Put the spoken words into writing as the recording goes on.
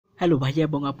Hello ভাইয়া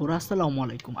এবং আপুরা, আসসালামু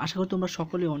আলাইকুম। আশা করি তোমরা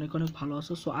সকলে অনেক অনেক ভালো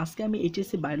আছো। সো আজকে আমি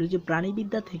এইচএসসি বায়োলজি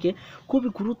প্রাণীবিদ্যা থেকে খুবই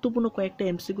গুরুত্বপূর্ণ কয়েকটা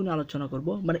এমসিকিউ নিয়ে আলোচনা করব।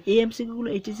 মানে এই এমসিকিউগুলো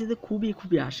এইচএসসিতে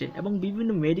খুবই আসে এবং বিভিন্ন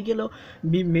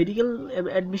মেডিকেল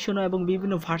অ্যাডমিশনও এবং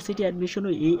বিভিন্ন ভার্সিটি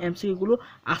অ্যাডমিশনও এই এমসিকিউগুলো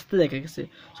আসতে দেখা গেছে।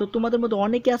 সো তোমাদের মধ্যে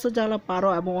অনেকে আছে যারা পারো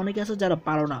এবং অনেকে আছে যারা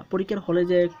পারো না, পরীক্ষার হলে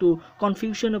যে একটু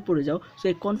কনফিউশনে পড়ে যাও। সো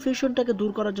এই কনফিউশনটাকে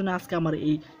দূর করার জন্য আজকে আমার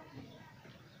এই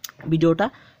ভিডিওটা।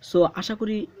 সো আশা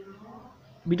করি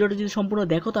ভিডিওটা যদি সম্পূর্ণ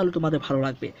দেখো তাহলে তোমাদের ভালো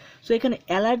লাগবে। সো এখানে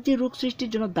অ্যালার্জি রোগ সৃষ্টির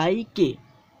জন্য দায়ী কে?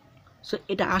 সো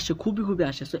এটা আসে খুবই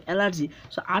আসে। সো অ্যালার্জি,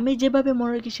 সো আমি যেভাবে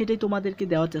মনে রাখি সেটাই তোমাদেরকে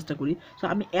দেওয়ার চেষ্টা করি। সো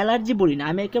আমি অ্যালার্জি বলি না,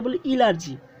 আমি একে বলি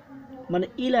ইলার্জি, মানে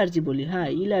ইলার্জি বলি। হ্যাঁ,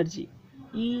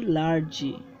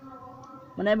 ইলার্জি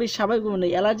মানে আমি স্বাভাবিক, মানে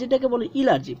অ্যালার্জিটাকে বলি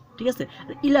ইলার্জি, ঠিক আছে।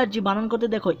 ইলার্জি বানান করতে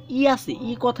দেখো ই আছে,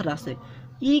 ই কথাটা আছে,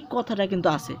 ই কথাটা কিন্তু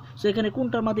আছে। সো এখানে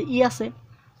কোনটার মধ্যে ই আছে?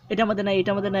 এটার মধ্যে নাই,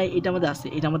 এটার মধ্যে নাই, এটার মধ্যে আছে,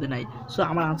 এটার মধ্যে নাই। সো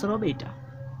আমার আনসার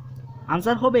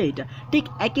হবে এইটা। ঠিক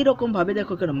একই রকমভাবে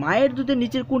দেখো কেন মায়ের দুধের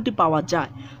নিচের কোনটি পাওয়া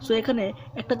যায়। সো এখানে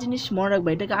একটা জিনিস মনে রাখবে,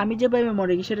 এটাকে আমি যেভাবে মনে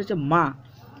রাখি সেটা হচ্ছে মা।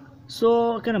 সো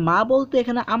এখানে মা বলতে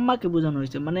এখানে আম্মাকে বোঝানো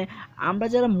হয়েছে। মানে আমরা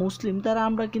যারা মুসলিম তারা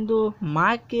আমরা কিন্তু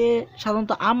মাকে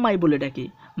সাধারণত আম্মাই বলে ডাকি,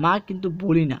 মা কিন্তু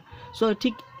বলি না। সো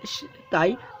ঠিক তাই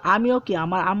আমিও কি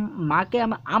আমার মাকে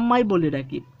আমার আম্মাই বলে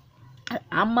ডাকি।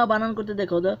 আম্মা বানান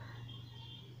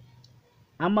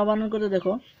করতে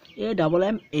দেখো, এ ডাবল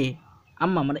এম এ,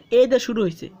 আম্মা মানে এ দিয়ে শুরু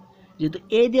হয়েছে, যেহেতু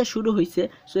এ দিয়ে শুরু হয়েছে।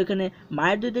 সো এখানে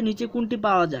মায়ের দুধের নিচে কোনটি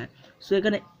পাওয়া যায়। সো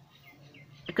এখানে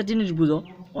একটা জিনিস বুঝো,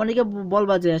 অনেকে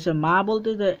বলবা যে আসলে মা বলতে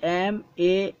এম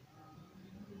এ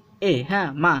এ, হ্যাঁ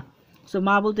মা। সো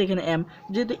মা বলতে এখানে এম,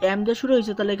 যেহেতু এম দিয়ে শুরু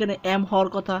হয়েছে তাহলে এখানে এম হওয়ার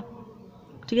কথা,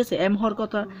 ঠিক আছে, এম হওয়ার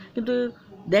কথা। কিন্তু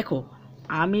দেখো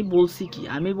আমি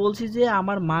বলছি যে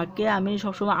আমার মাকে আমি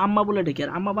সবসময় আম্মা বলে ডেকে,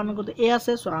 আর আম্মা বানান করতে এ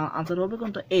আছে। সো আনসার হবে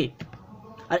কোনটা? এ।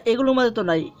 আর এগুলোর মধ্যে তো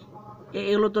নাই,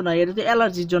 এগুলো তো নাই, এটা তো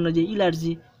অ্যালার্জির জন্য যে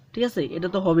ইলার্জি, ঠিক আছে, এটা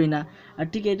তো হবেই না। আর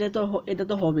ঠিক এটা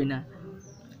তো হবে না।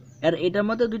 আর এটার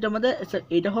মধ্যে দুইটার মধ্যে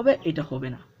এটা হবে, এটা হবে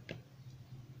না,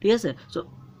 ঠিক আছে। সো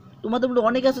তোমাদের মধ্যে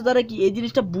অনেক আছে যারা কি এই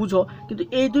জিনিসটা বুঝো, কিন্তু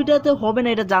এই দুইটাতে হবে না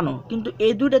এটা জানো, কিন্তু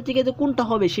এই দুইটা থেকে যে কোনটা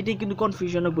হবে সেটাই কিন্তু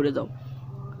কনফিউশনে পড়ে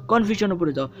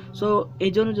যাও। সো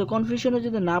এই জন্য যে কনফিউশনে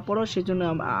যদি না পড়ো, সেই জন্য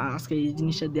আজকে এই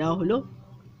জিনিসটা দেওয়া হলো।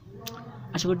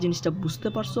 আশা করি জিনিসটা বুঝতে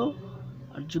পারছো।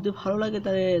 আর যদি ভালো লাগে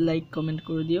তাহলে লাইক কমেন্ট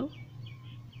করে দিও,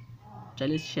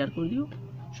 চাইলে শেয়ার করে দিও।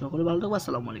 সকলে ভালো থাকবো।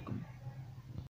 আসসালামু আলাইকুম।